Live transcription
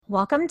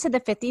Welcome to the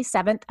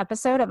 57th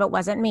episode of It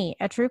Wasn't Me,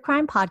 a true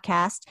crime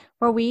podcast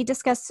where we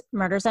discuss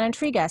murders that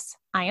intrigue us.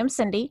 I am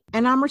Cindy.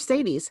 And I'm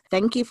Mercedes.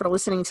 Thank you for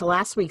listening to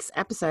last week's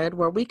episode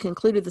where we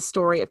concluded the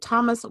story of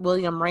Thomas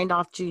William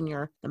Randolph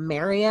Jr., the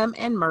marry him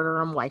and murder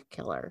him wife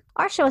killer.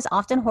 Our show is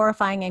often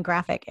horrifying and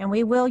graphic, and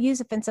we will use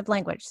offensive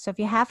language. So if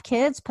you have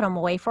kids, put them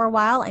away for a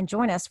while and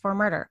join us for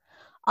murder.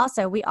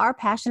 Also, we are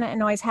passionate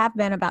and always have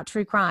been about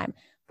true crime,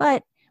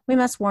 but we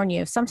must warn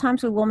you,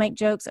 sometimes we will make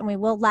jokes and we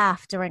will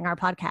laugh during our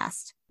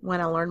podcast. Want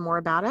to learn more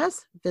about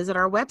us? Visit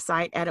our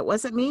website at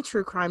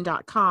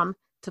itwasn'tmetruecrime.com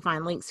to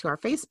find links to our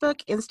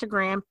Facebook,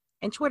 Instagram,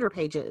 and Twitter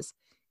pages.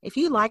 If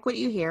you like what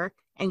you hear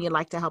and you'd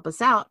like to help us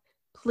out,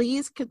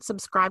 please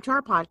subscribe to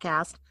our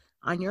podcast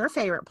on your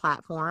favorite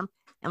platform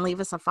and leave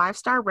us a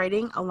 5-star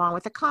rating along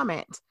with a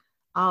comment.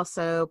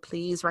 Also,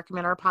 please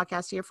recommend our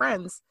podcast to your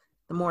friends.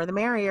 The more the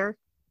merrier.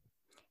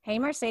 Hey,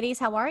 Mercedes,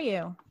 how are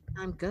you?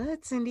 I'm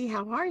good, Cindy.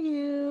 How are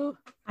you?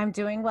 I'm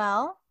doing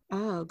well.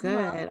 Oh, good.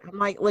 Well, I'm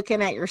like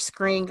looking at your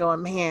screen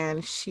going,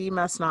 man, she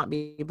must not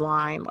be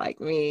blind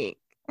like me.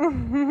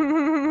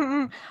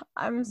 I'm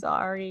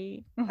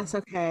sorry. That's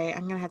okay.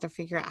 I'm going to have to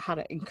figure out how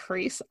to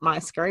increase my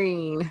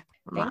screen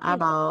for my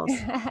eyeballs.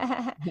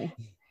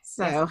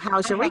 So yes,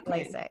 how's your week?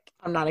 LASIK.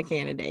 I'm not a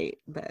candidate,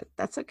 but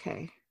that's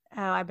okay.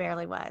 Oh, I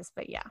barely was,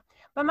 but yeah.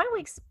 But my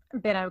week's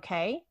been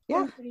okay.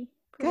 Yeah. Pretty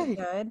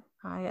good.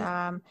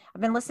 I've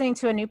been listening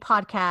to a new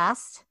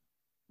podcast.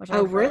 Which I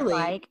really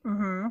like.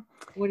 Mm-hmm.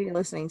 What are you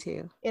listening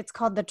to? It's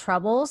called The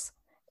Troubles,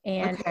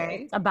 and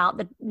it's about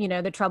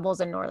the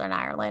troubles in Northern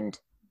Ireland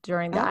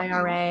during the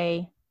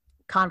IRA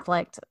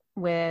conflict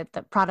with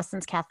the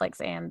Protestants, Catholics,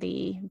 and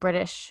the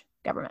British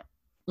government.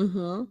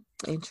 Mm-hmm.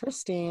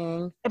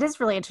 Interesting. It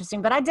is really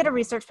interesting, but I did a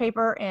research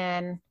paper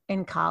in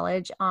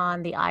college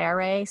on the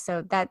IRA,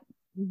 so that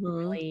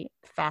really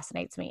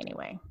fascinates me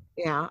anyway.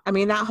 Yeah, I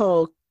mean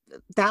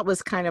that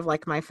was kind of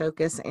like my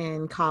focus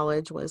in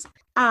college was,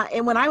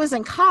 and when I was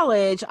in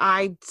college,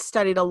 I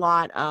studied a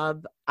lot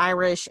of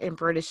Irish and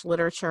British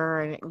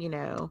literature, and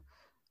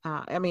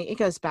I mean, it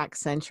goes back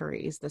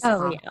centuries.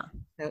 So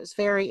it was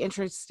very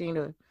interesting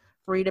to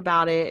read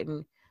about it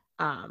and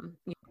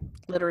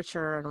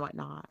literature and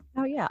whatnot.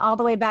 Oh yeah, all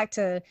the way back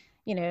to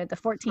the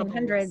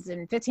 1400s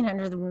and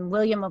 1500s when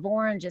William of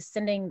Orange is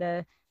sending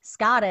the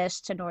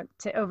Scottish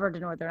over to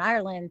Northern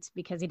Ireland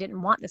because he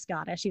didn't want the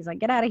Scottish. He's like,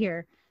 get out of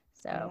here.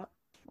 So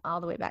all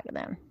the way back to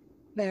then.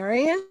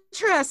 Very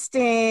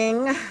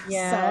interesting.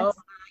 Yes.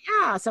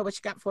 So what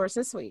you got for us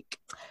this week?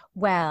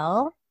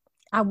 Well,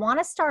 I want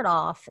to start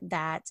off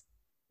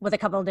with a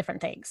couple of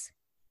different things.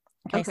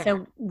 Okay.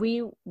 So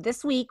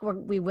this week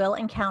we will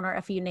encounter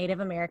a few Native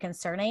American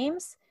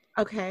surnames.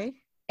 Okay.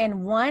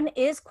 And one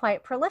is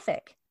quite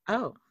prolific.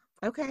 Oh,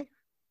 okay.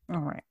 All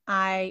right.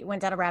 I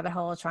went down a rabbit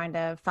hole trying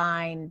to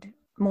find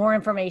more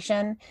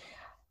information.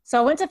 So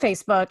I went to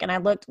Facebook and I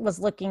was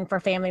looking for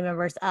family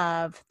members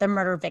of the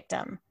murder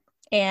victim.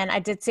 And I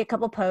did see a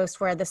couple posts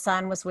where the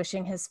son was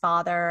wishing his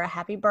father a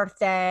happy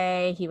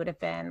birthday. He would have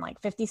been like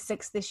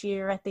 56 this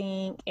year, I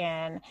think.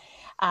 And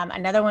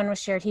another one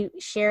was shared. He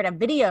shared a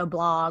video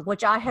blog,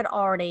 which I had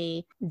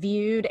already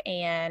viewed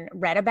and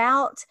read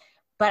about,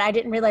 but I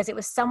didn't realize it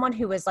was someone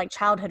who was like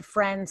childhood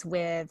friends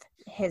with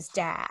his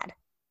dad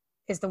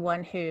is the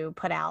one who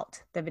put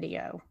out the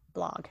video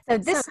blog. So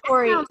this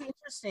story sounds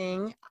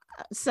interesting.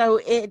 So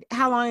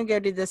how long ago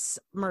did this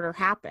murder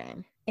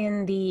happen?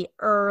 In the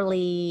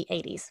early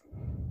 80s.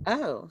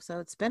 Oh, so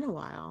it's been a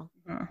while.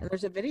 Mm-hmm. And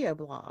there's a video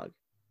blog.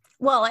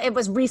 Well, it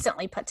was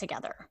recently put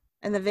together.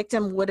 And the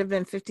victim would have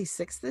been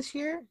 56 this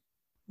year?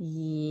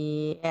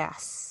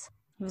 Yes.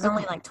 He was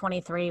only like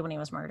 23 when he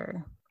was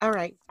murdered. All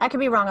right. I could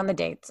be wrong on the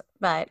dates,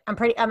 but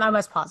I'm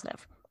almost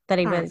positive that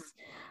he was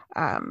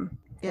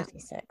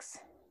 56.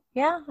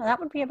 Yeah, that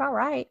would be about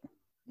right.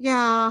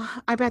 Yeah,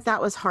 I bet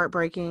that was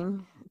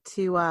heartbreaking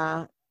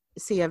to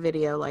see a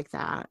video like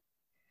that.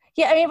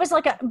 Yeah, I mean, it was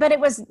but it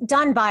was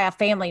done by a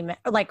family,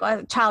 like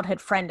a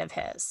childhood friend of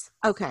his.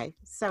 Okay,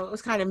 so it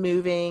was kind of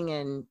moving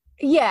and...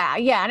 Yeah,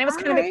 and it was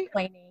kind of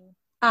explaining.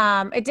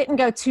 It didn't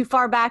go too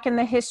far back in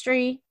the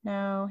history.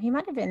 No, he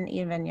might have been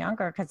even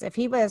younger because if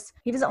he was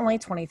only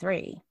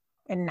 23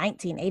 in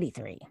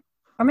 1983.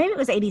 Or maybe it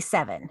was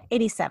 87.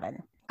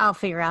 I'll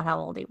figure out how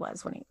old he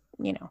was when he,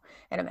 in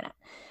a minute.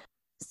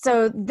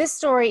 So this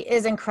story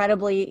is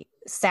incredibly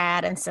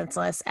sad and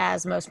senseless,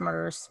 as most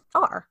murders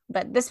are.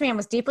 But this man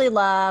was deeply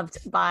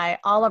loved by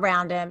all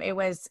around him. It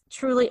was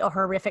truly a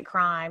horrific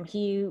crime.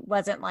 He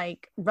wasn't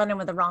like running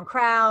with the wrong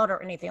crowd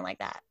or anything like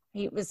that.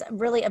 He was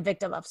really a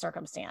victim of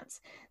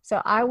circumstance.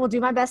 So I will do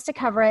my best to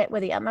cover it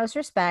with the utmost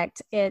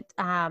respect.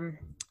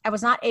 I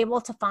was not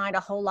able to find a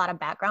whole lot of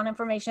background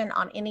information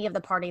on any of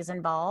the parties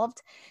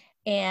involved.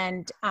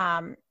 And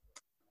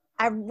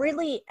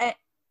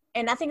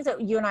and I think that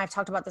you and I have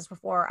talked about this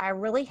before. I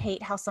really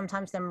hate how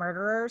sometimes the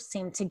murderers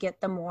seem to get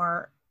the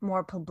more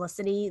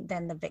publicity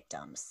than the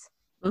victims.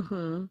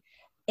 Mm-hmm.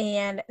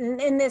 And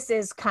this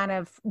is kind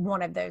of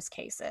one of those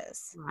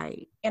cases.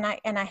 Right. And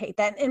I hate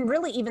that. And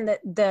really even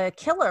the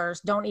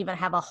killers don't even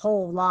have a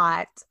whole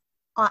lot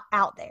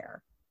out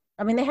there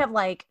I mean, they have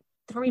like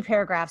 3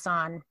 paragraphs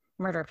on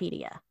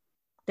Murderpedia.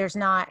 There's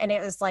not, and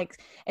it was like,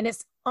 and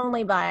it's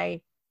only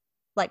by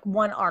like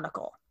one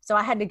article. So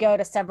I had to go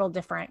to several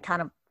different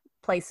kind of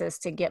places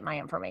to get my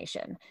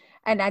information.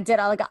 And I did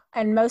like,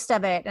 and most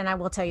of it, and I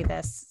will tell you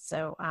this.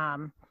 So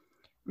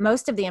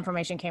most of the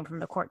information came from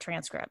the court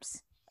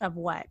transcripts of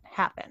what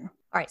happened.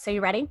 All right. So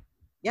you ready?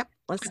 Yep.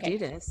 Let's do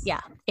this. Yeah.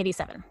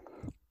 87.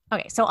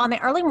 Okay. So on the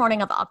early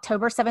morning of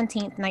October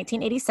 17th,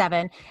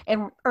 1987,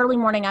 and early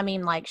morning, I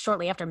mean like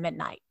shortly after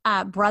midnight,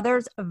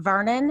 brothers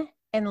Vernon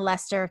and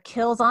Lester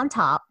Kills on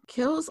Top.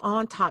 Kills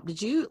on Top.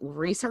 Did you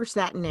research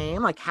that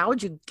name? Like, how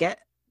would you get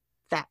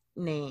that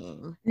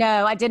name?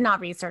 No, I did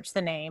not research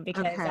the name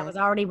because I was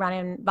already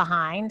running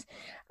behind.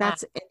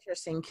 That's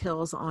interesting.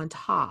 Kills on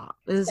Top.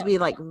 This would be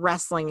like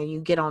wrestling and you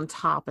get on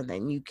top and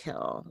then you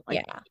kill.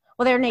 Like, yeah.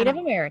 Well, they're Native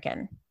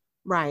American.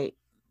 Right.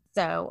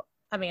 So,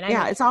 I mean,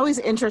 it's always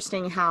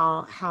interesting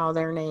how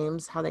their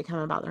names, how they come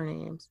about their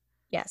names.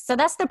 Yes. So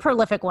that's the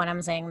prolific one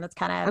I'm saying. That's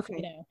kind of,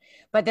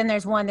 but then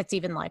there's one that's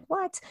even like,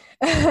 what?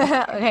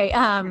 Okay.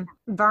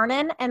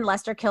 Vernon and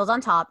Lester Kills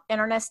on Top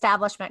enter an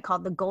establishment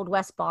called the Gold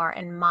West Bar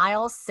in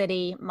Miles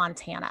City,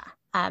 Montana.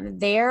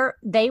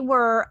 They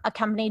were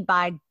accompanied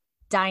by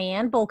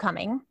Diane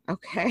Bullcoming.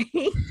 Okay.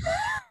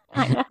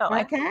 I know.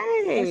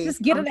 Okay. Let's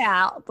just get it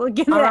out. We'll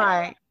get it all out.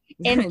 Right.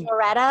 And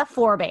Doretta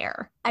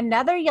Forbear.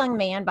 Another young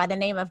man by the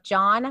name of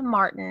John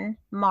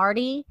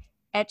Marty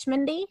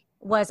Etchmundy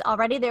was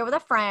already there with a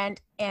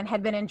friend and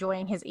had been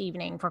enjoying his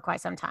evening for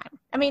quite some time.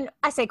 I mean,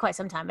 I say quite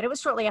some time, but it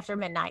was shortly after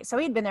midnight, so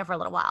he'd been there for a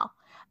little while.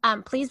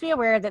 Please be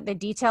aware that the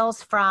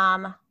details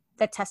from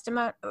that I'm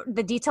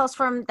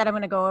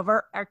going to go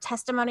over are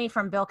testimony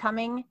from Bill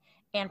Cumming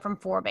and from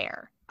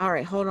Forbear. All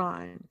right, hold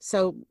on.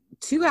 So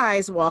 2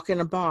 guys walk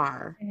in a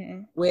bar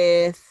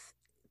with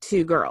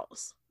 2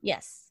 girls.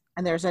 Yes.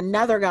 And there's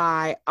another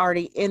guy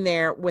already in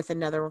there with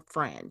another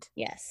friend.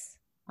 Yes.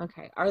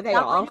 Okay. Are they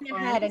all friends?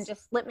 Ahead and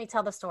just let me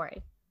tell the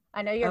story.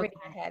 I know you're reading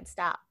ahead.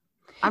 Stop.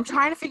 I'm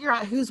trying to figure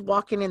out who's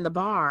walking in the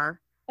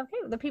bar. Okay,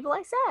 the people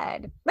I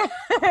said.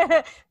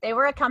 They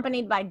were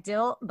accompanied by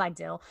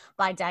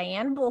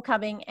Diane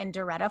Bullcoming and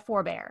Doretta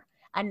Forbear.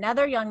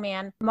 Another young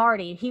man,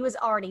 Marty, he was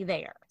already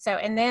there. So,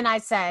 and then I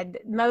said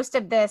most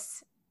of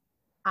this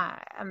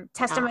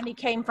testimony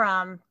came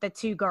from the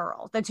 2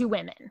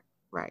 women.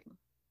 Right.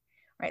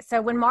 Right.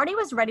 So when Marty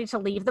was ready to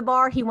leave the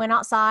bar, he went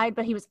outside,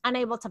 but he was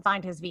unable to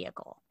find his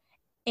vehicle.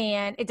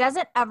 And it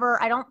doesn't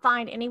I don't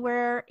find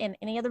anywhere in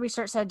any of the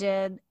research I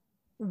did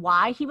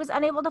why he was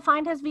unable to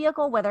find his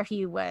vehicle, whether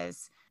he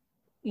was,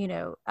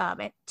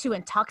 too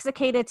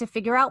intoxicated to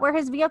figure out where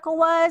his vehicle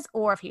was,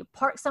 or if he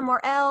parked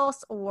somewhere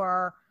else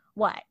or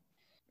what.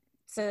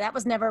 So that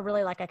was never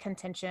really like a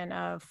contention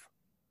of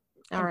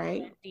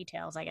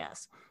details, I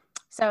guess.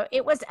 So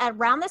it was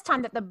around this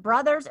time that the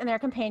brothers and their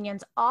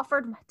companions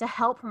offered to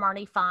help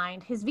Marty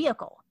find his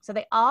vehicle. So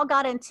they all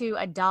got into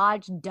a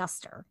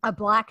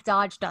black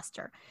Dodge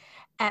Duster.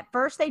 At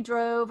first they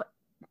drove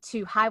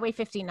to Highway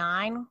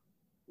 59,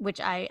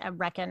 which I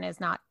reckon is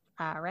not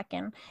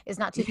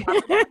too far.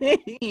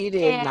 You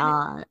did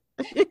not.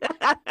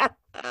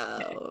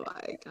 Oh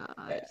my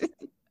God.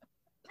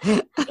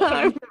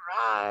 All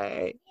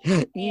right.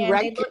 You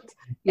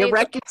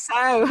reckon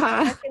so,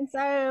 huh? Reckon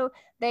so.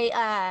 They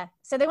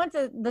went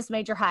to this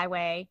major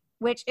highway,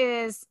 which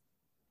is,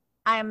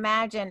 I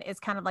imagine, is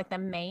kind of like the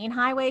main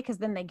highway, because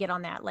then they get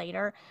on that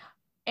later.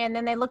 And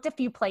then they looked a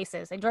few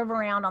places. They drove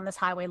around on this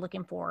highway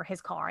looking for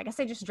his car. I guess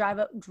they just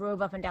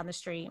drove up and down the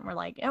street and were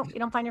like, oh, you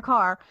don't find your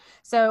car.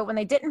 So when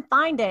they didn't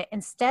find it,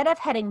 instead of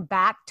heading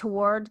back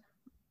toward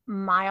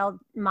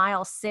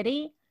Miles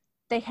City,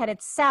 they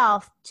headed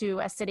south to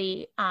a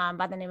city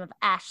by the name of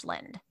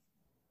Ashland.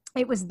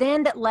 It was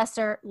then that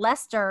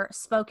Lester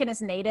spoke in his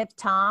native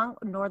tongue,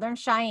 Northern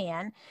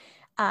Cheyenne,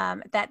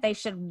 that they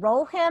should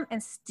roll him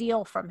and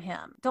steal from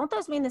him. Don't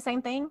those mean the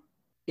same thing?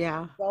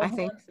 Yeah, I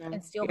think so.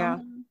 And steal from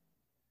him?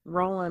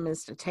 Roll him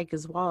is to take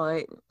his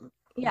wallet.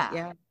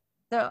 Yeah.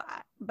 So,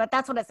 but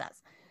that's what it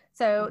says.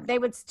 So they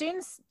would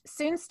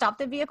soon stop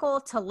the vehicle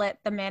to let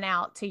the men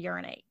out to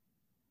urinate.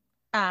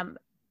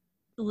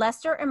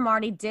 Lester and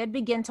Marty did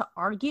begin to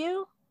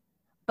argue,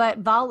 but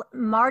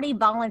Marty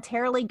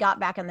voluntarily got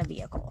back in the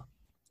vehicle.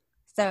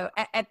 So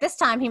at this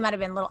time, he might have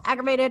been a little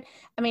aggravated.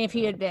 I mean, if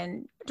he had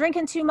been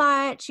drinking too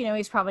much,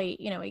 he's probably,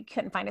 he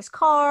couldn't find his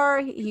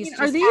car.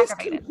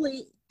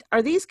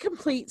 Are these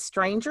complete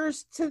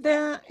strangers to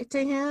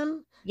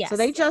him? Yes. So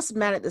they just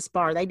met at this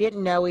bar. They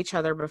didn't know each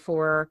other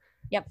before.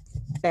 Yep.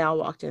 They all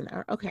walked in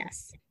there. Okay.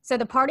 Yes. So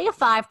the party of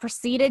 5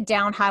 proceeded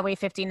down Highway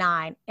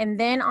 59 and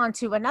then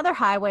onto another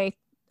highway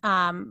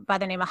by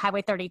the name of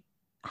Highway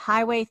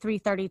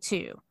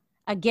 332,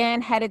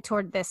 again headed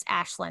toward this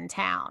Ashland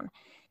town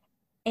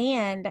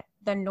and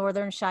the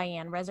Northern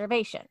Cheyenne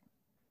Reservation.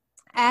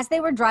 As they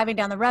were driving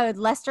down the road,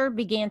 Lester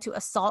began to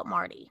assault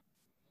Marty.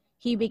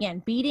 He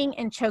began beating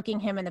and choking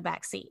him in the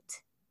back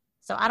seat.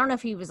 So I don't know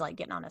if he was like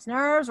getting on his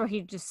nerves or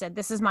he just said,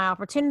 this is my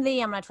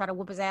opportunity. I'm going to try to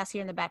whoop his ass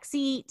here in the back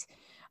seat.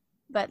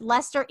 But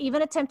Lester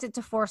even attempted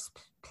to force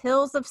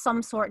pills of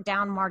some sort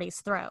down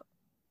Marty's throat.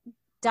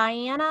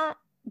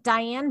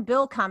 Diane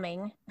Bull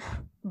Cumming.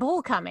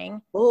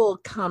 I'm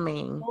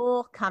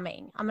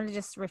going to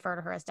just refer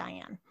to her as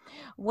Diane.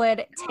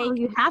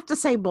 You have to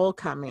say Bull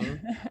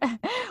Cumming.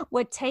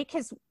 Would take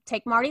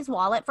Marty's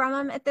wallet from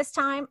him at this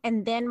time,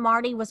 and then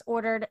Marty was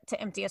ordered to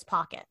empty his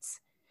pockets.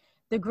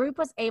 The group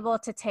was able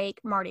to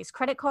take Marty's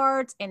credit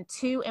cards and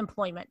 2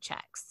 employment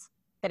checks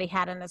that he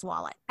had in his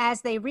wallet.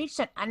 As they reached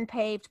an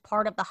unpaved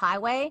part of the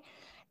highway,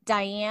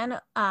 Diane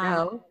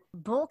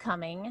Bull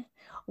Cumming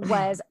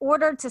was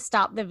ordered to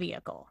stop the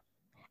vehicle.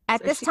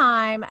 At this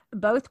time,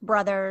 both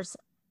brothers...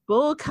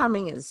 Bull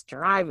Cumming is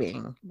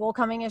driving.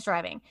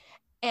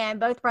 And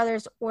both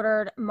brothers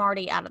ordered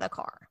Marty out of the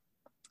car.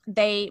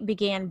 They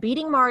began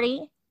beating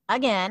Marty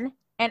again,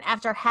 and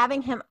after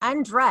having him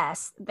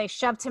undressed, they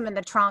shoved him in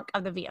the trunk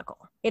of the vehicle.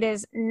 It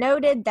is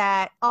noted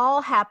that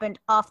all happened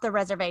off the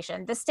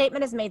reservation. This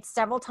statement is made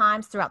several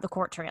times throughout the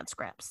court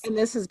transcripts. And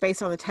this is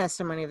based on the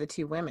testimony of the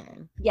 2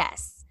 women.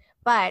 Yes,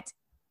 but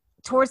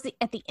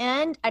at the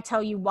end, I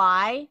tell you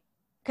why.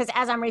 Because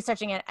as I'm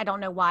researching it, I don't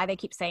know why they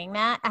keep saying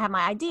that. I have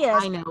my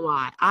ideas. I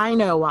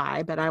know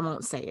why, but I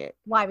won't say it.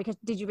 Why? Because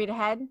did you read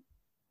ahead?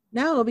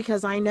 No,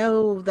 because I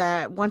know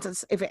that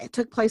if it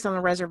took place on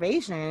a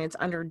reservation, it's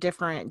under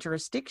different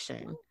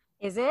jurisdiction.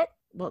 Is it?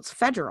 Well, it's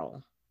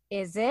federal.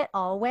 Is it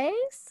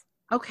always?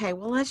 Okay,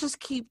 well, let's just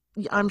keep...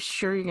 I'm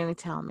sure you're going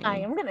to tell me. I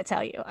am going to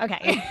tell you.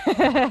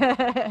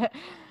 Okay.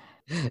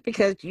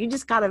 Because you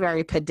just got a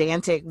very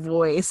pedantic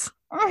voice.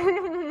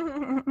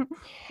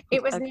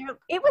 It was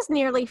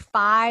nearly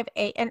 5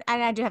 a.m.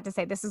 And I do have to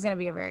say, this is going to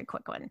be a very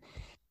quick one.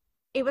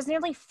 It was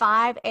nearly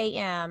 5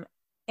 a.m.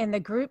 and the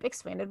group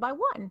expanded by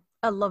 1.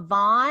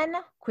 Levon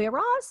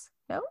Quiroz?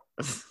 No?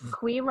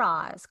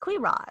 Quiroz.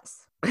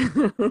 I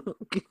don't know.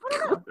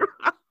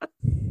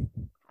 I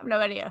have no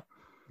idea.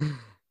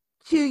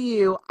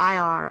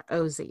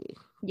 Quiroz.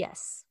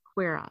 Yes.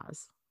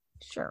 Quiroz.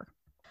 Sure.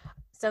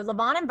 So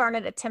Levon and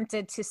Vernon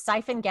attempted to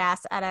siphon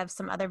gas out of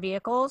some other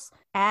vehicles,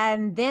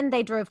 and then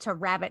they drove to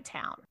Rabbit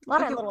Town. A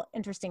lot of little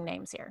interesting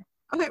names here.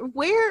 Okay,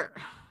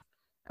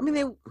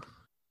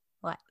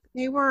 What?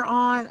 They were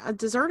on a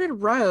deserted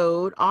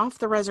road off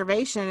the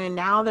reservation, and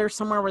now they're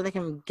somewhere where they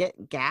can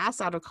get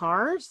gas out of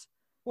cars?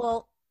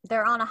 Well,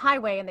 they're on a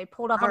highway, and they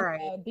pulled off on the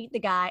road, beat the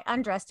guy,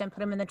 undressed him,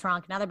 put him in the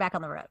trunk. Now they're back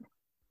on the road.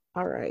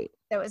 All right.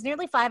 So it was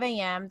nearly 5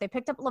 a.m. They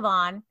picked up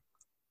Levon,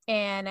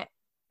 and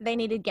they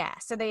needed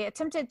gas. So they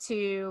attempted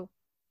to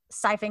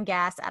siphon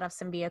gas out of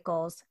some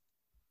vehicles,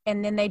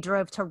 and then they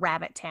drove to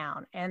Rabbit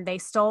Town, and they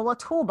stole a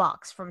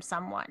toolbox from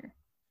someone.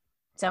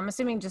 So I'm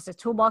assuming just a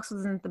toolbox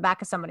was in the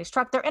back of somebody's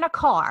truck. They're in a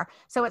car.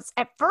 So it's,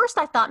 at first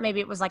I thought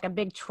maybe it was like a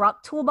big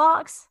truck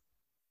toolbox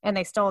and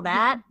they stole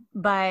that,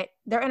 but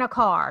they're in a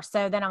car.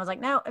 So then I was like,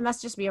 no, it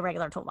must just be a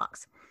regular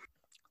toolbox.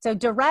 So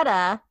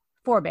Doretta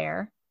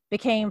Forbear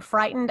became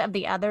frightened of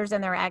the others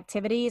and their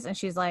activities. And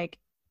she's like,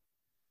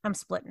 I'm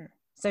splitting.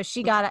 So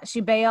she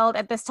bailed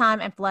at this time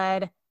and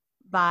fled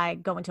by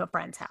going to a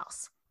friend's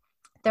house.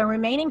 The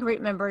remaining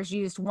group members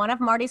used one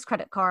of Marty's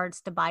credit cards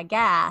to buy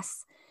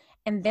gas,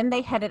 and then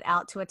they headed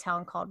out to a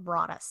town called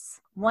Broadus.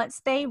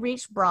 Once they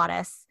reached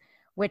Broadus,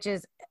 which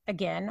is,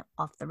 again,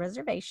 off the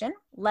reservation,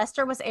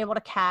 Lester was able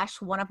to cash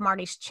one of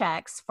Marty's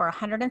checks for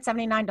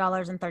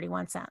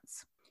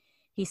 $179.31.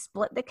 He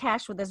split the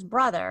cash with his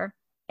brother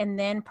and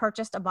then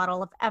purchased a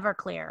bottle of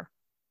Everclear.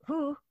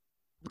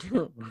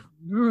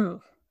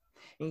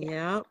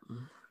 Yep.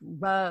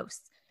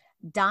 Gross.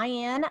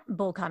 Diane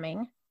Bull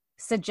Cumming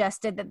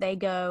suggested that they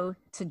go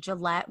to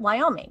Gillette,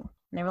 Wyoming.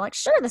 And they were like,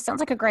 sure, this sounds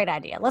like a great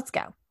idea. Let's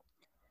go.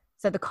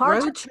 So the car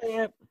road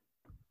trip.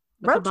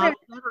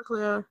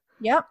 Everclear.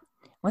 Yep.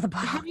 With a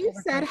bottle. Have you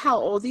said how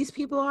old these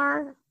people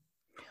are?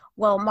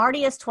 Well,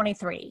 Marty is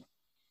 23.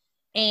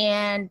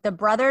 And the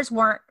brothers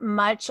weren't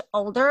much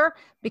older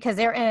because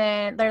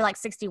they're like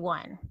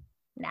 61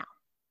 now.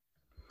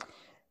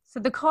 So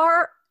the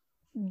car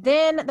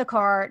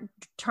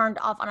turned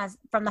off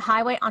from the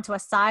highway onto a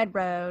side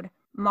road.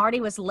 Marty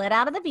was let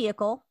out of the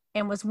vehicle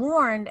and was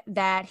warned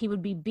that he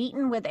would be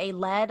beaten with a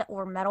lead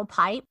or metal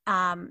pipe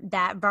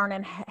that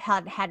Vernon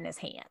had in his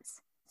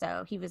hands.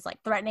 So he was like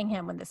threatening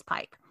him with this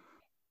pipe.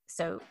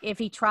 So if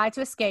he tried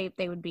to escape,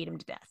 they would beat him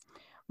to death.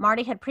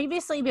 Marty had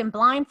previously been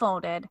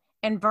blindfolded,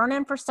 and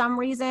Vernon, for some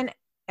reason,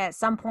 at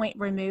some point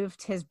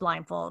removed his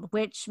blindfold,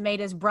 which made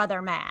his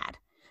brother mad.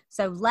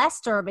 So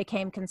Lester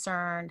became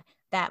concerned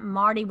that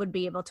Marty would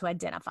be able to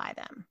identify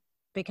them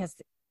because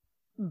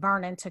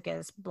Vernon took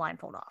his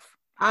blindfold off.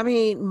 I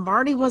mean,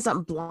 Marty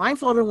wasn't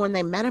blindfolded when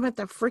they met him at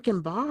the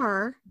freaking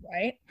bar.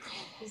 Right.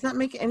 Does that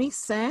make any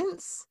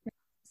sense?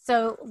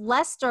 So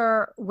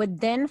Lester would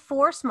then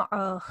force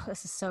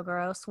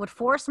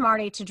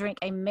Marty to drink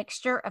a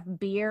mixture of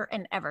beer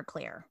and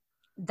Everclear.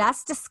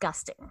 That's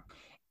disgusting.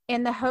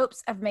 In the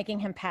hopes of making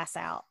him pass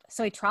out.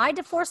 So he tried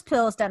to force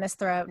pills down his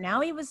throat. Now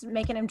he was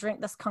making him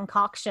drink this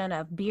concoction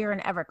of beer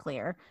and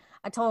Everclear.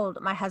 I told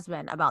my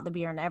husband about the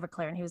beer and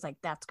Everclear, and he was like,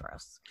 that's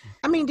gross.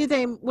 I mean,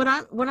 what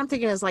I'm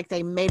thinking is like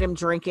they made him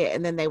drink it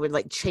and then they would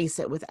like chase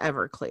it with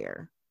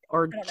Everclear.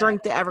 or I don't know.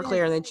 drink the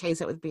Everclear and then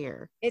chase it with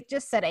beer? It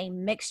just said a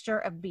mixture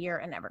of beer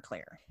and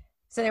Everclear.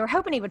 So they were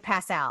hoping he would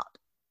pass out.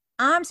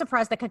 I'm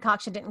surprised the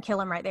concoction didn't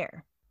kill him right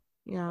there.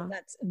 Yeah.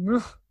 That's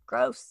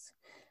gross.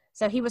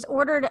 So he was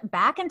ordered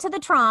back into the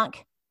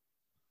trunk.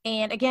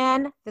 And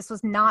again, this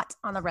was not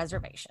on the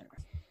reservation.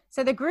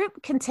 So the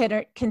group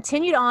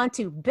continued on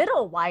to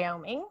Biddle,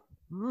 Wyoming,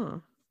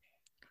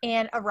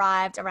 and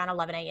arrived around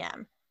 11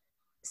 a.m.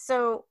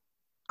 So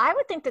I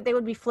would think that they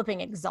would be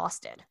flipping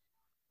exhausted.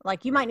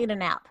 Like, you might need a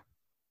nap.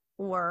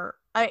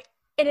 And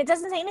it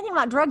doesn't say anything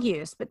about drug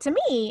use. But to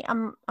me,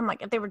 I'm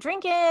like, if they were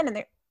drinking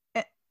and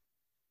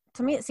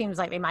to me, it seems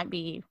like they might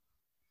be.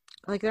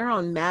 Like they're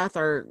on meth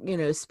or,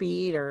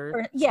 speed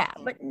or yeah,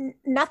 but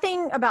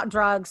nothing about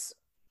drugs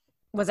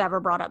was ever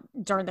brought up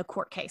during the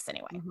court case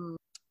anyway. Mm-hmm.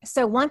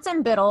 So once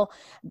in Biddle,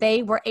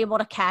 they were able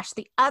to cash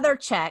the other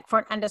check for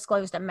an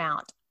undisclosed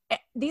amount.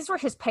 These were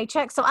his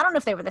paychecks, so I don't know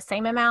if they were the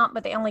same amount,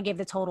 but they only gave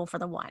the total for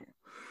the one.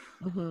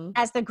 Mm-hmm.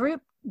 As the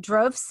group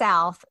drove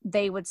south,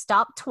 they would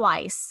stop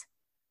twice.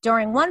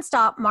 During one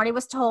stop, Marty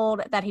was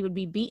told that he would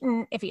be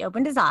beaten if he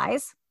opened his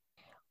eyes.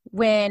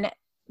 When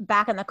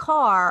back in the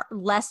car,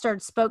 Lester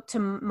spoke to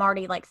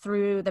Marty like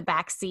through the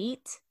back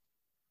seat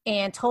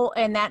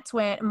and that's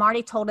when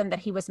Marty told him that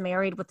he was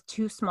married with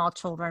 2 small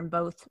children,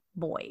 both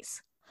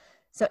boys.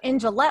 So in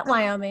Gillette,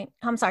 Wyoming,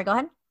 I'm sorry, go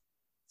ahead.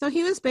 So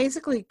he was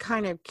basically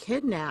kind of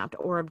kidnapped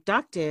or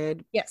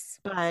abducted. Yes.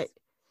 But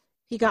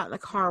he got in the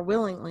car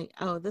willingly.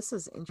 Oh, this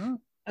is interesting.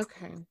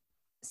 Okay.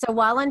 So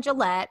while in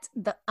Gillette,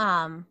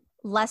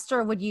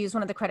 Lester would use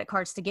one of the credit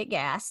cards to get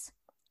gas.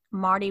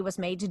 Marty was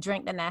made to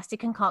drink the nasty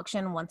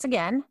concoction once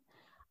again.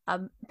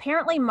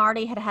 Apparently,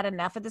 Marty had had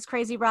enough of this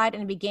crazy ride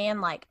and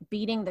began like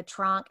beating the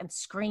trunk and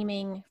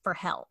screaming for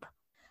help.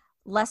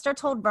 Lester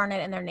told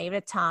Vernon in their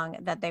native tongue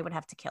that they would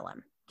have to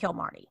kill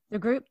Marty. The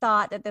group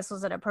thought that this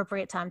was an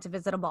appropriate time to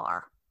visit a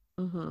bar,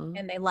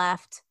 and they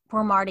left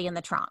poor Marty in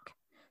the trunk.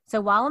 So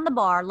while in the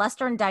bar,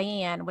 Lester and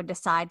Diane would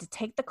decide to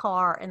take the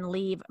car and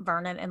leave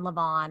Vernon and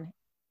Levon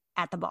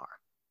at the bar.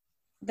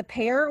 The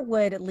pair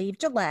would leave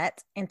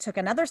Gillette and took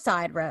another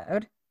side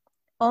road,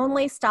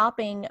 only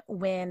stopping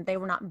when they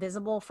were not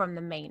visible from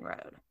the main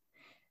road.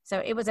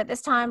 So it was at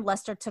this time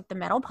Lester took the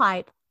metal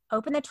pipe,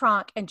 opened the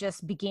trunk, and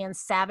just began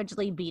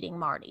savagely beating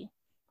Marty.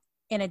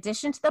 In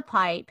addition to the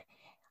pipe,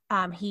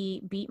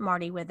 he beat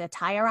Marty with a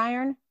tire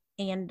iron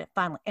and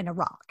finally a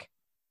rock.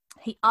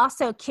 He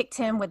also kicked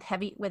him with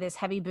his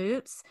heavy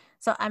boots.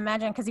 So I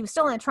imagine, because he was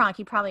still in the trunk,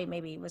 he probably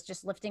maybe was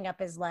just lifting up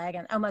his leg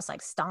and almost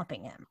like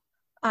stomping him.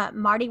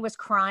 Marty was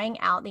crying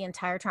out the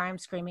entire time,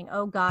 screaming,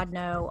 "Oh God,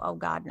 no, oh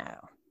God, no,"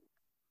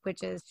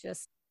 which is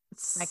just,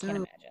 I can't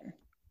imagine.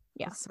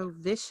 Yeah. So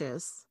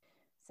vicious.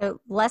 So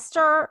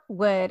Lester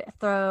would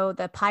throw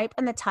the pipe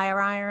and the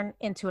tire iron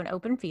into an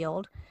open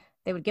field.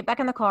 They would get back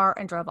in the car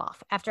and drove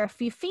off. After a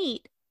few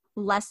feet,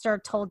 Lester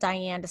told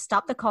Diane to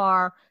stop the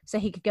car so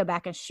he could go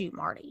back and shoot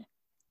Marty.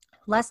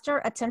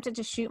 Lester attempted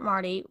to shoot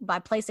Marty by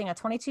placing a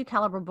 .22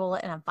 caliber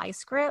bullet in a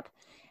vice grip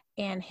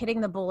and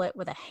hitting the bullet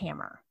with a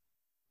hammer.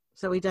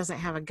 So he doesn't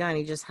have a gun;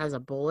 he just has a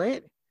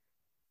bullet.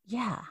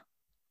 Yeah.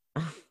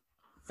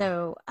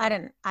 So I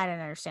didn't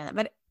understand that,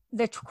 but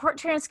the court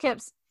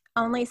transcripts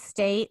only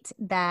state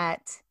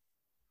that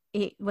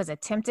it was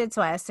attempted,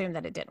 so I assume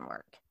that it didn't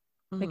work.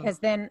 Mm-hmm. Because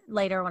then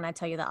later, when I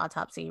tell you the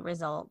autopsy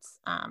results,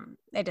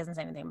 it doesn't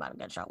say anything about a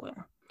gunshot wound.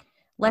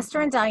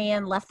 Lester and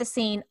Diane left the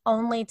scene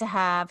only to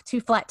have 2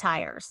 flat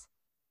tires.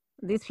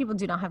 These people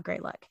do not have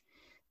great luck.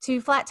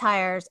 2 flat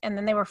tires, and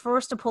then they were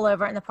forced to pull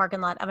over in the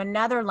parking lot of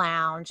another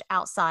lounge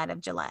outside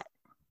of Gillette.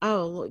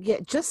 Oh, yeah.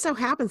 It just so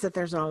happens that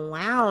there's a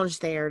lounge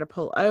there to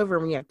pull over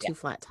when you have 2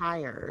 flat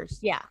tires.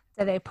 Yeah.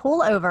 So they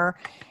pull over,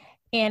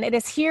 and it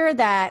is here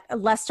that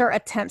Lester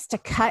attempts to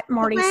cut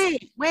Marty's.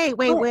 Wait.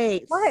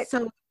 What?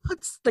 So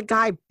puts the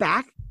guy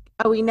back.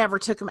 Oh, he never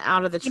took him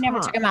out of the trunk. He never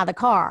took him out of the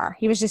car.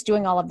 He was just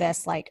doing all of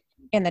this like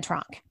in the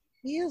trunk.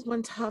 He is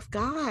one tough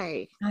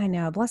guy. I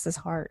know. Bless his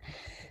heart.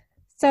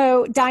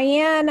 So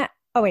Diane,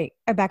 I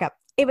back up.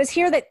 It was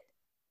here that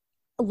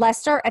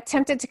Lester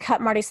attempted to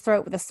cut Marty's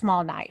throat with a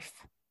small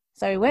knife.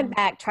 So he went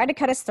back, tried to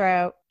cut his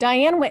throat.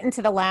 Diane went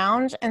into the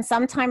lounge, and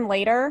sometime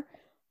later,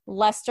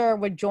 Lester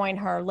would join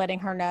her, letting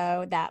her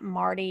know that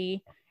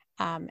Marty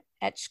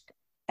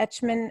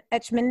Etchemendy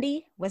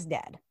was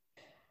dead.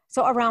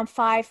 So around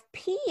 5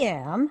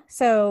 p.m.,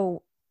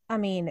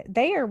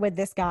 they are with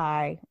this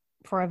guy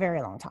for a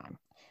very long time.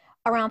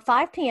 Around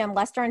 5 p.m.,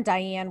 Lester and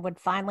Diane would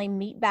finally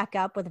meet back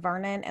up with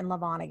Vernon and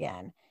Levon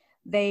again.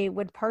 They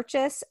would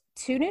purchase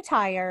 2 new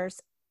tires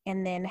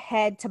and then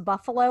head to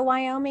Buffalo,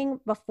 Wyoming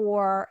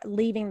before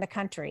leaving the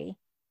county.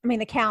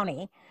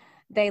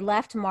 They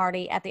left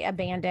Marty at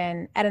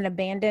an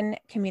abandoned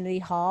community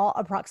hall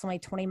approximately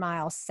 20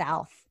 miles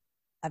south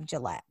of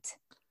Gillette.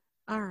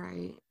 All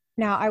right.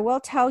 Now, I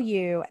will tell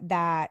you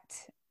that,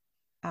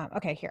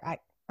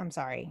 I'm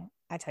sorry.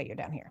 I tell you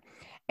down here.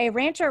 A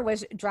rancher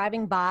was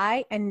driving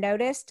by and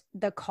noticed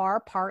the car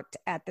parked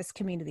at this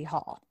community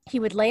hall. He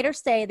would later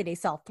say that he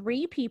saw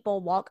 3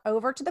 people walk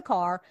over to the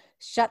car,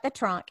 shut the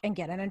trunk, and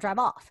get in and drive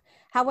off.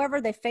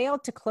 However, they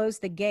failed to close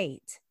the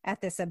gate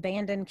at this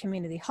abandoned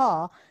community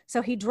hall,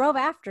 so he drove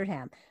after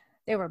him.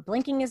 They were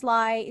blinking his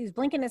light. He was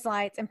blinking his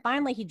lights, and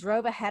finally he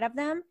drove ahead of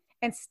them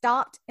and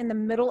stopped in the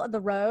middle of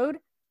the road,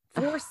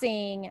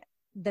 forcing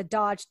the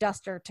Dodge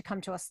Duster to come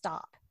to a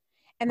stop.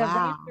 And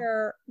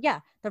the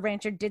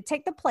rancher did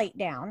take the plate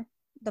down,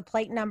 the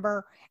plate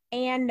number,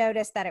 and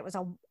noticed that it was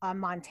a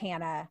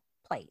Montana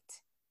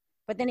plate.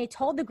 But then he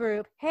told the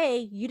group,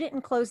 hey, you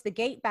didn't close the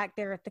gate back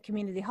there at the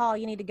community hall.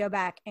 You need to go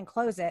back and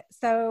close it.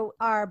 So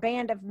our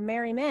band of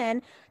merry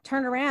men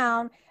turned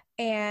around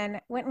and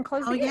went and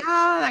closed the gate. Oh,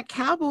 yeah, that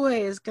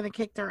cowboy is going to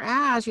kick their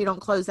ass. You don't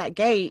close that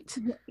gate.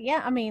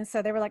 Yeah, I mean,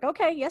 so they were like,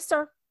 okay, yes,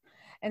 sir.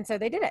 And so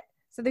they did it.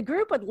 So the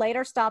group would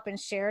later stop in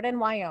Sheridan,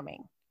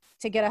 Wyoming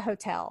to get a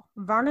hotel.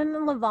 Vernon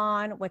and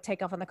Levon would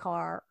take off in the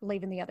car,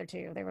 leaving the other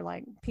 2. They were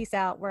like, peace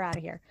out, we're out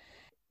of here.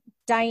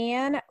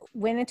 Diane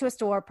went into a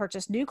store,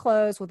 purchased new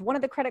clothes with one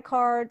of the credit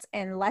cards,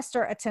 and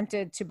Lester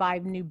attempted to buy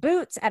new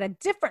boots at a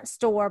different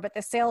store, but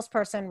the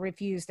salesperson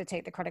refused to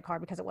take the credit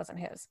card because it wasn't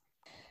his.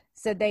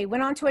 So they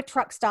went on to a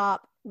truck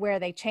stop where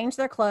they changed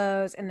their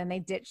clothes, and then they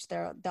ditched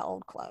the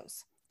old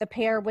clothes. The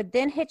pair would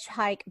then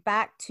hitchhike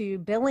back to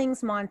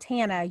Billings,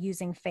 Montana,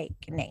 using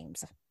fake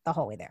names the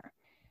whole way there.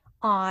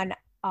 On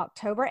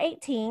October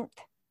 18th,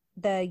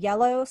 the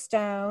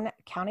Yellowstone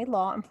County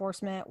law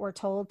enforcement were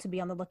told to be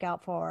on the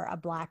lookout for a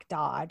black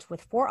Dodge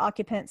with 4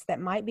 occupants that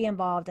might be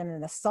involved in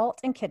an assault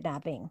and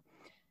kidnapping.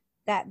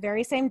 That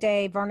very same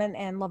day, Vernon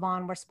and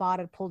Levon were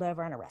spotted, pulled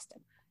over, and arrested.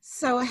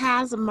 So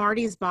has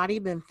Marty's body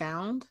been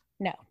found?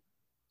 No.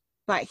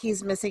 But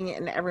he's missing it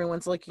and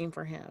everyone's looking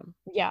for him.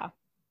 Yeah.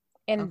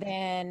 And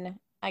then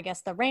I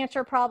guess the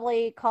rancher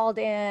probably called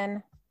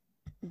in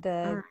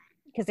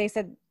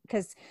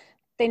because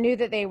they knew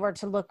that they were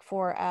to look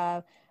for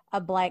a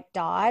black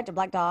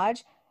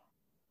Dodge.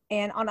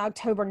 And on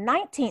October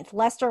 19th,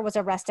 Lester was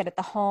arrested at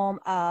the home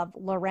of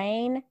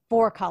Lorraine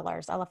Four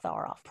Colors. I left the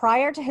R off.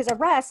 Prior to his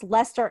arrest,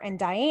 Lester and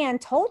Diane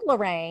told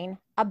Lorraine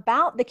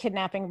about the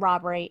kidnapping,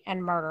 robbery,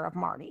 and murder of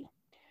Marty.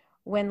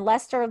 When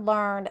Lester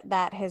learned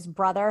that his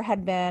brother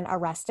had been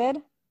arrested,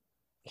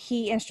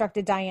 he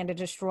instructed Diane to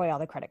destroy all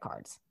the credit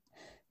cards.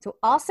 So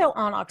also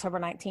on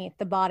October 19th,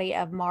 the body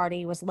of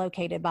Marty was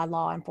located by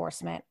law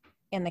enforcement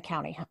in the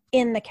county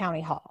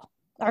hall,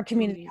 our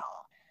community hall.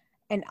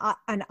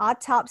 An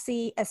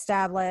autopsy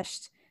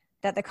established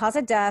that the cause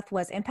of death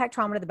was impact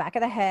trauma to the back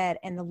of the head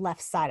and the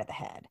left side of the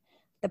head.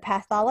 The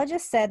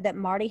pathologist said that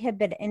Marty had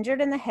been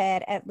injured in the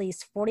head at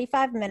least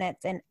 45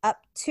 minutes and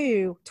up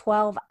to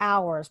 12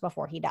 hours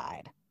before he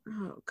died.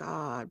 Oh,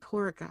 God,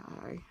 poor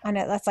guy. I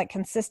know, that's like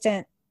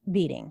consistent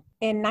beating.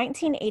 In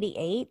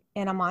 1988,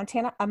 in a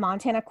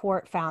Montana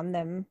court found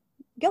them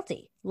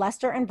guilty.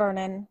 Lester and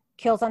Vernon,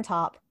 kills on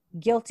top,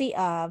 guilty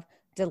of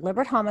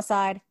deliberate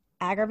homicide,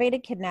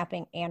 aggravated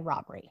kidnapping, and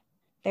robbery.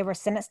 They were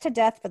sentenced to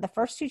death for the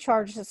first 2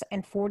 charges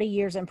and 40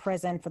 years in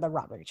prison for the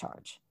robbery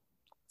charge.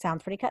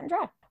 Sounds pretty cut and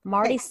dry.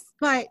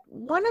 But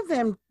one of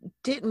them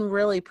didn't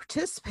really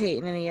participate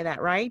in any of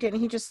that, right?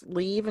 Didn't he just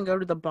leave and go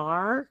to the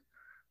bar?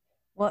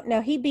 Well,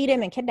 no, he beat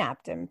him and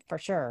kidnapped him for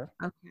sure.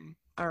 Okay.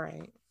 All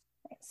right.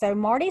 So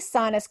Marty's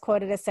son is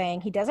quoted as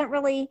saying he doesn't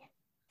really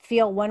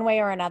feel one way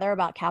or another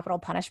about capital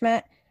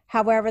punishment.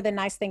 However, the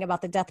nice thing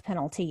about the death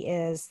penalty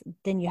is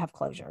then you have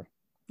closure.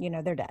 You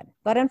know, they're dead.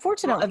 But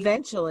unfortunately,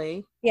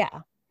 eventually.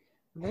 Yeah.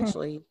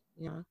 Eventually,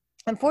 yeah.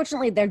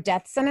 Unfortunately, their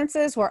death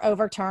sentences were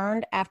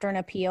overturned after an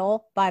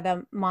appeal by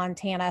the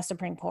Montana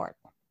Supreme Court.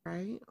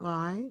 Right.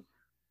 Why?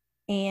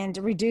 And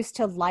reduced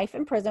to life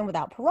in prison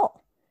without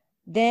parole.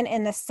 Then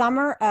in the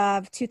summer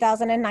of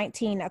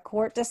 2019, a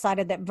court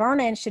decided that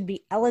Vernon should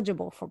be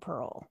eligible for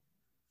parole.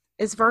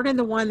 Is Vernon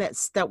the one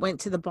that went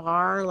to the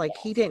bar? Like,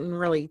 he didn't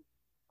really,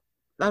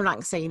 I'm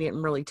not saying he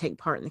didn't really take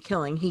part in the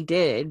killing. He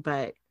did,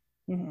 but.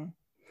 Mm-hmm.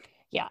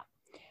 Yeah.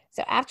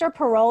 So after a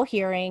parole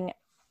hearing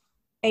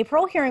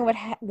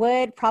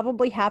would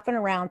probably happen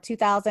around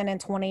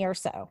 2020 or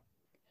so.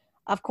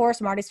 Of course,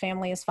 Marty's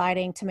family is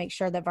fighting to make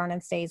sure that Vernon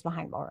stays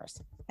behind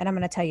bars. And I'm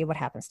going to tell you what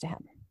happens to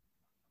him.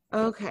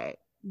 Okay.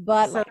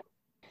 But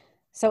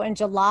so in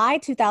July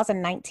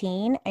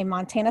 2019, a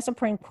Montana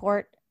Supreme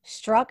Court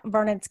struck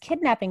Vernon's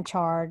kidnapping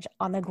charge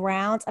on the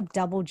grounds of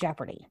double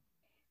jeopardy,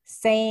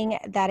 saying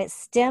that it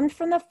stemmed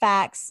from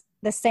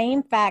the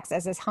same facts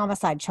as his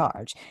homicide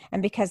charge.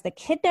 And because the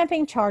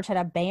kidnapping charge had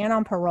a ban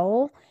on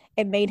parole,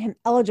 it made him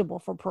eligible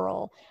for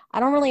parole. I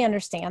don't really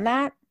understand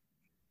that,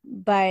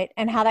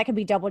 and how that could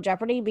be double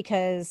jeopardy,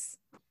 because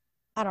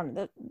I don't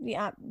know.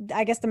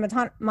 I guess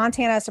the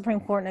Montana Supreme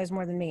Court knows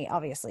more than me,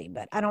 obviously,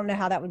 but I don't know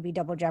how that would be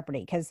double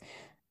jeopardy, because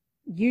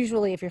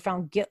usually if you're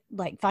found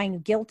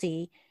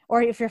guilty,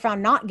 or if you're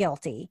found not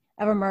guilty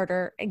of a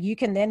murder, you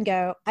can then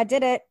go, I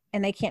did it,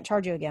 and they can't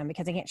charge you again,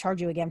 because they can't charge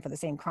you again for the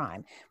same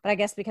crime. But I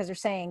guess because they're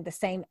saying the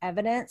same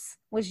evidence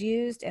was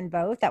used in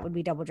both, that would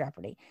be double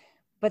jeopardy.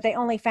 but they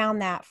only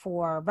found that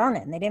for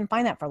Vernon. They didn't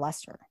find that for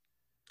Lester.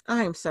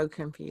 I am so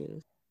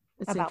confused.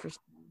 It's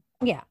interesting.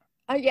 Yeah.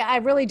 Yeah, I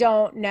really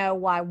don't know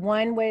why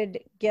one would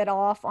get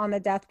off on the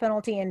death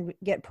penalty and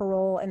get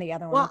parole and the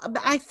other one. Well,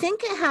 I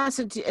think it has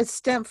to it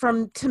stem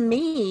from, to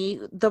me,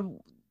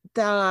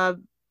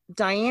 the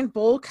Diane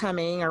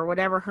Bullcoming or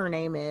whatever her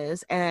name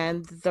is,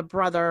 and the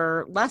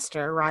brother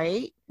Lester,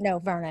 right? No,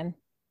 Vernon.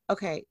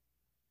 Okay.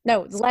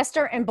 No,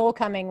 Lester and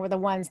Bullcoming were the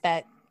ones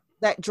that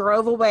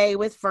drove away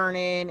with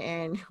Vernon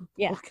and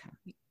yeah.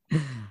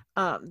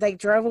 They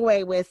drove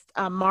away with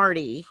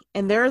Marty,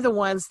 and they're the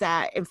ones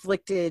that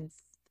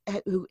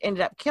who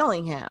ended up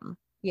killing him.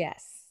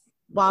 Yes.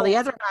 While the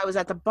other guy was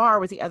at the bar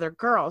with the other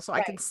girl. So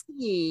right. I could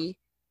see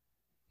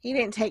he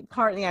didn't take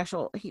part in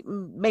he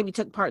maybe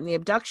took part in the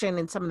abduction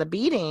and some of the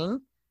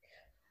beating.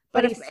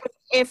 But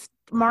if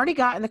Marty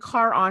got in the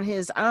car on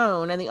his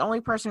own and the only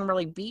person who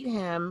really beat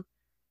him.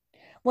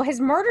 Well, his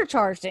murder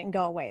charge didn't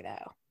go away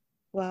though.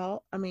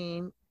 Well, I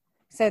mean.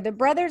 So the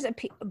brothers,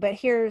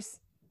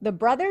 the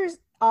brothers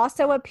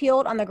also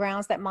appealed on the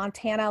grounds that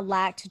Montana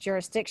lacked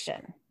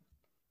jurisdiction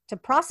to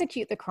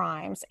prosecute the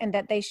crimes, and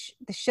that they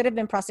should have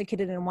been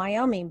prosecuted in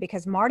Wyoming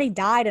because Marty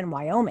died in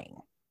Wyoming.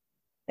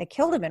 They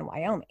killed him in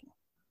Wyoming.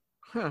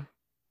 Huh.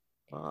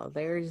 Well,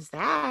 there's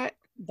that.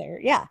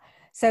 Yeah.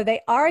 So they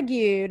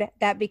argued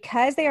that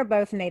because they are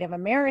both Native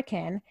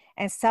American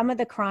and some of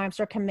the crimes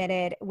were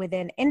committed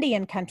within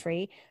Indian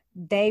country,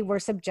 they were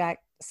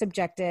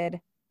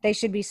they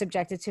should be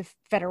subjected to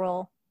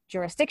federal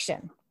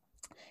jurisdiction.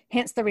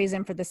 Hence the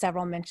reason for the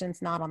several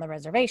mentions not on the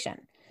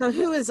reservation. So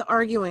who is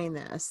arguing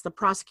this? The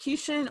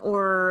prosecution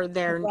or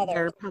their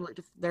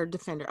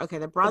defender? Okay,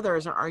 the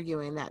brothers are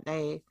arguing that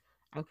they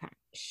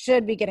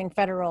should be getting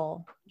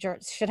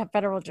should have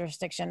federal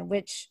jurisdiction,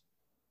 which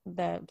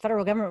the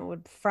federal government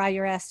would fry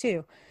your ass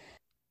too.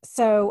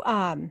 So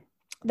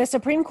the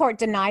Supreme Court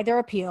denied their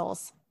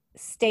appeals,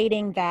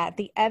 stating that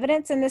the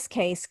evidence in this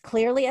case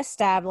clearly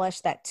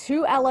established that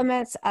two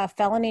elements of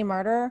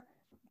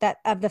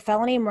the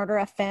felony murder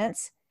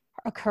offense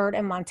occurred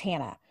in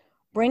Montana,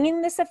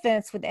 bringing this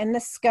offense within the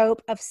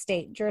scope of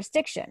state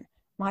jurisdiction.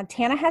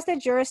 Montana has the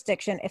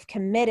jurisdiction if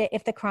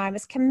the crime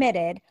is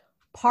committed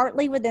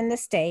partly within the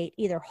state,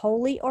 either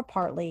wholly or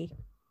partly,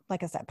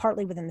 like I said,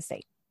 partly within the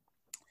state.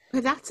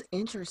 But that's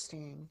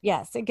interesting.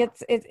 Yes, it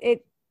gets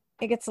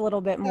a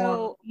little bit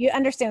more. You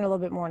understand a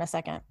little bit more in a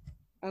second.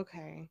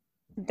 Okay.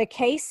 The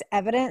case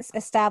evidence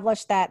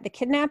established that the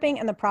kidnapping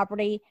and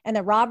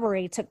the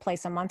robbery took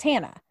place in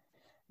Montana,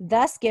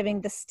 thus giving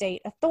the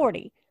state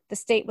authority. The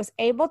state was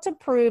able to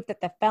prove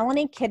that the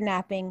felony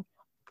kidnapping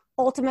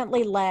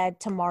ultimately led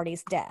to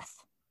Marty's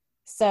death.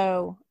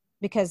 So,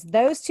 because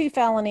those two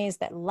felonies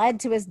that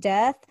led to his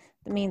death,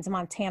 that means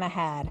Montana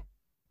had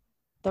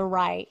the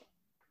right.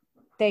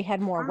 They had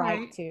more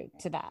right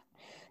to that.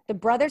 The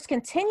brothers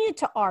continued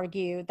to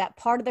argue that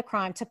part of the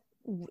crime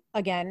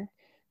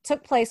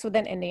took place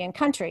within Indian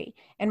country,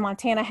 and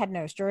Montana had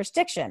no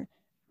jurisdiction.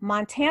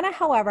 Montana,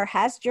 however,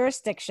 has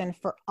jurisdiction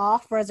for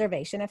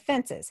off-reservation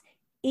offenses,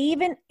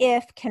 even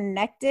if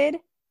connected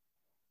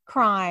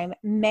crime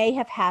may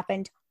have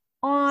happened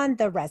on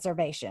the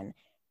reservation.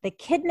 The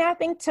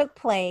kidnapping took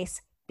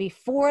place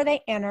before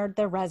they entered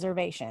the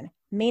reservation,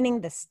 meaning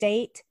the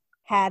state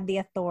had the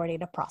authority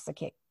to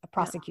prosecute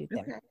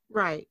them. Okay.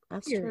 Right,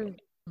 that's true.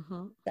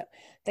 So,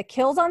 the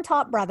Kills on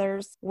Top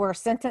brothers were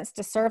sentenced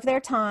to serve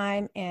their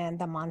time in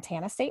the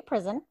Montana State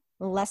Prison.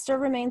 Lester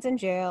remains in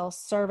jail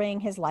serving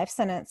his life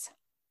sentence,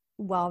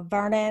 while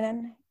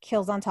Vernon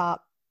Kills on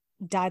Top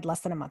died less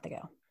than a month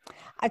ago.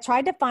 I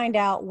tried to find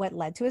out what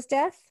led to his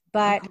death,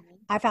 but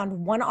I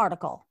found one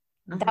article.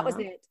 That was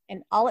it.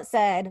 And all it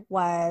said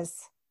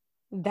was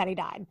that he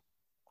died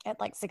at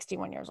like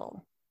 61 years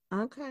old.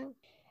 Okay.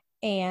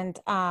 And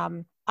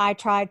I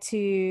tried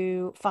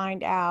to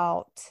find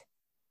out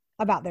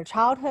about their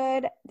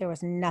childhood. There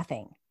was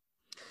nothing.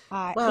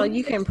 Well,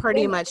 you can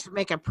pretty much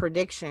make a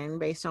prediction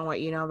based on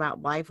what you know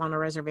about life on a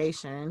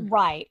reservation.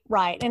 Right.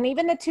 And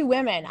even the two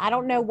women, I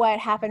don't know what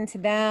happened to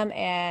them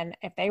and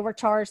if they were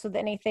charged with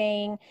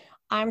anything.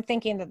 I'm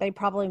thinking that they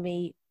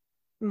probably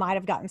might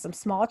have gotten some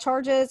small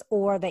charges,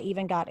 or they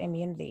even got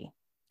immunity.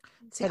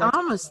 See, I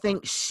almost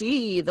think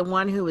the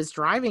one who was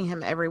driving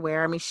him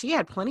everywhere, I mean, she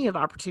had plenty of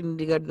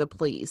opportunity to go to the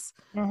police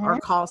or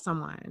call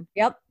someone.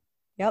 Yep.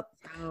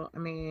 So, I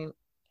mean.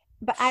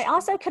 But I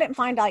also couldn't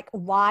find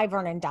why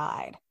Vernon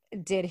died.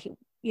 Did he,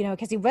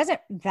 because he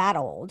wasn't that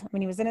old. I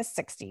mean, he was in his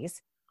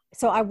 60s.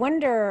 So I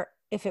wonder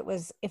if it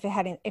was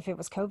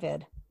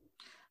COVID.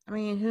 I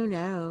mean, who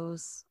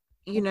knows?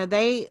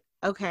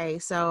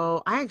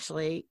 So I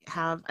actually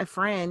have a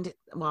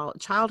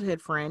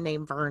childhood friend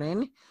named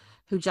Vernon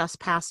who just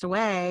passed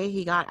away.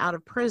 He got out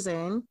of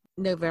prison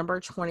November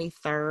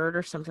 23rd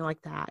or something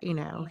like that.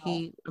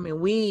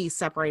 We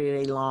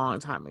separated a long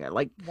time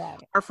ago.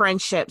 Our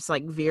friendships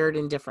veered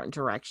in different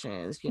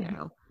directions,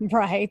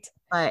 Right.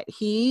 But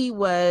he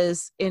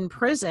was in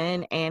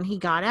prison and he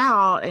got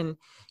out, and,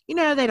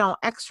 they don't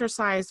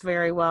exercise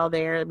very well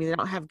there. I mean, they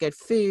don't have good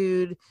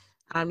food.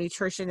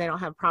 nutrition. They don't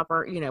have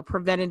proper,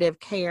 preventative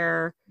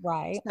care.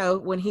 Right. So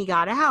when he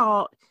got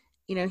out,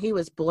 he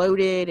was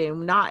bloated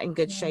and not in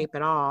good shape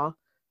at all.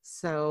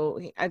 So,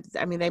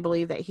 I mean, they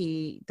believe that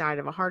he died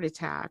of a heart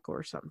attack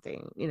or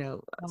something,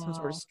 some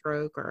sort of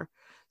stroke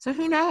so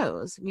who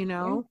knows,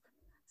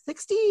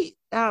 60s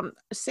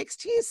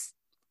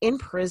in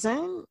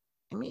prison.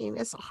 I mean,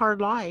 it's a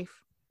hard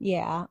life.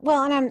 Yeah.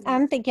 Well, and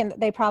I'm thinking that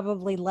they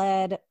probably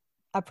led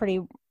a pretty,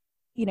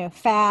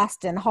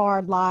 fast and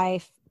hard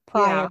life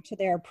prior to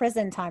their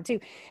prison time too.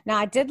 Now,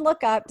 I did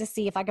look up to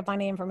see if I could find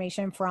any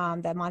information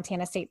from the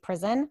Montana State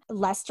Prison.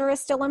 Lester is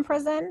still in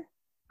prison.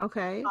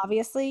 Okay.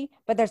 Obviously,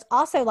 but there's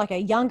also like a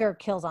younger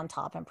Kills on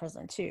Top in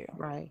prison too.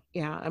 Right.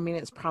 Yeah. I mean,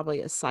 it's probably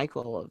a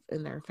cycle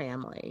in their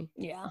family.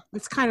 Yeah.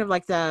 It's kind of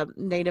like the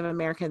Native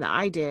American that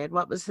I did.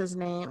 What was his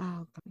name?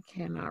 Oh, I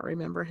cannot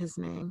remember his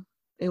name.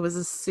 It was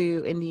a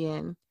Sioux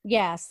Indian.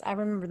 Yes, I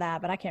remember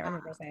that, but I can't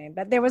remember his name.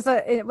 But it was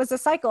a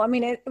cycle. I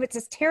mean, it's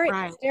a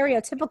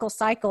stereotypical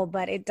cycle,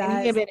 but it does.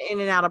 And he had been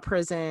in and out of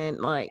prison,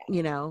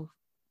 in and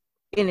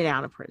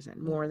out of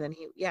prison more than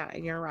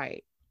and you're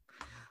right.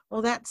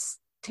 Well, that's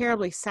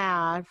terribly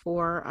sad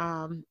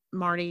for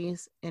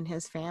Marty's and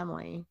his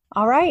family.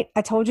 All right.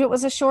 I told you it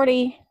was a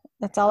shorty.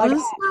 That's all I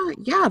got.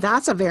 Yeah,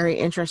 that's a very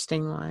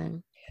interesting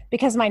one.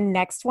 Because my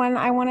next one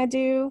I want to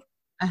do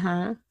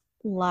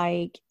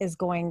is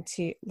going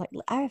to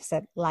I have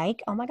said oh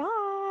my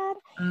God.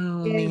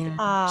 Oh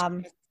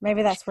man.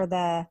 Maybe that's where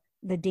the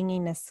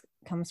dinginess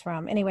comes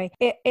from. Anyway,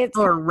 it's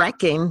or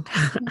wrecking.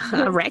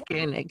 I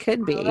reckon it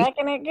could be.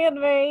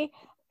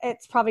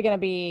 It's probably going to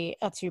be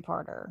a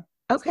two-parter.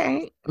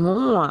 Okay.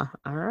 All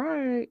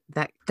right.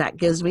 That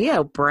gives me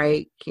a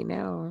break,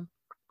 Yep.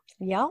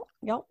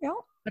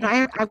 But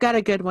I've got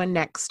a good one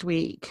next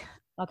week.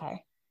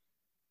 Okay.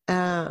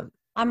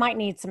 I might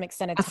need some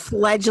extended time.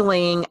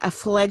 A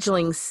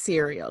fledgling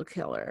serial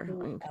killer.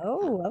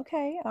 Oh,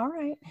 okay. All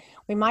right.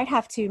 We might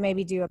have to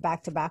maybe do a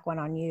back-to-back one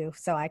on you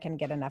so I can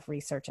get enough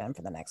research in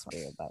for the next one,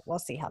 but we'll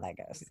see how that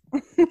goes.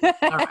 All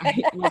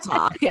right. We'll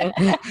talk.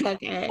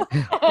 Okay.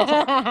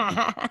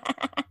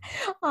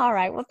 All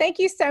right. Well, thank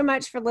you so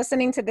much for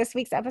listening to this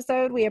week's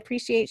episode. We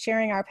appreciate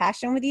sharing our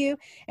passion with you,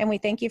 and we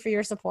thank you for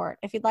your support.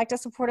 If you'd like to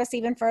support us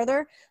even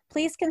further,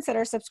 please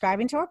consider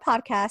subscribing to our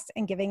podcast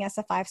and giving us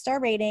a 5-star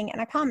rating and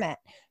a comment.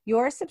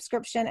 Your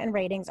subscription and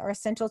ratings are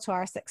essential to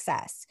our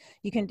success.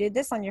 You can do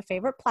this on your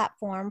favorite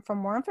platform. For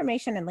more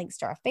information and links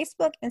to our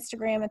Facebook,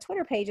 Instagram, and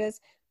Twitter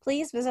pages,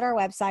 please visit our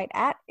website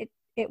at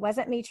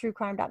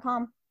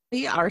itwasn'tmetruecrime.com.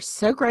 We are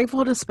so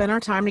grateful to spend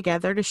our time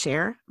together to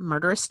share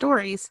murderous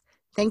stories.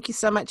 Thank you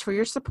so much for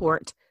your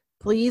support.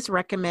 Please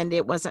recommend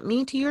It Wasn't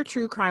Me to your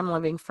true crime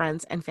loving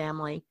friends and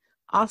family.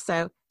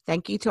 Also,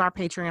 thank you to our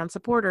Patreon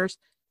supporters.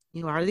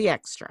 You are the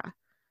extra.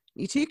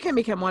 You too can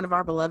become one of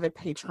our beloved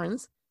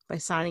patrons by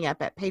signing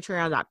up at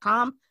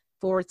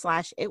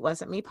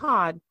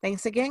patreon.com/itwasn'tmepod.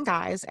 Thanks again,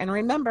 guys. And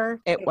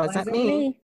remember, it wasn't me.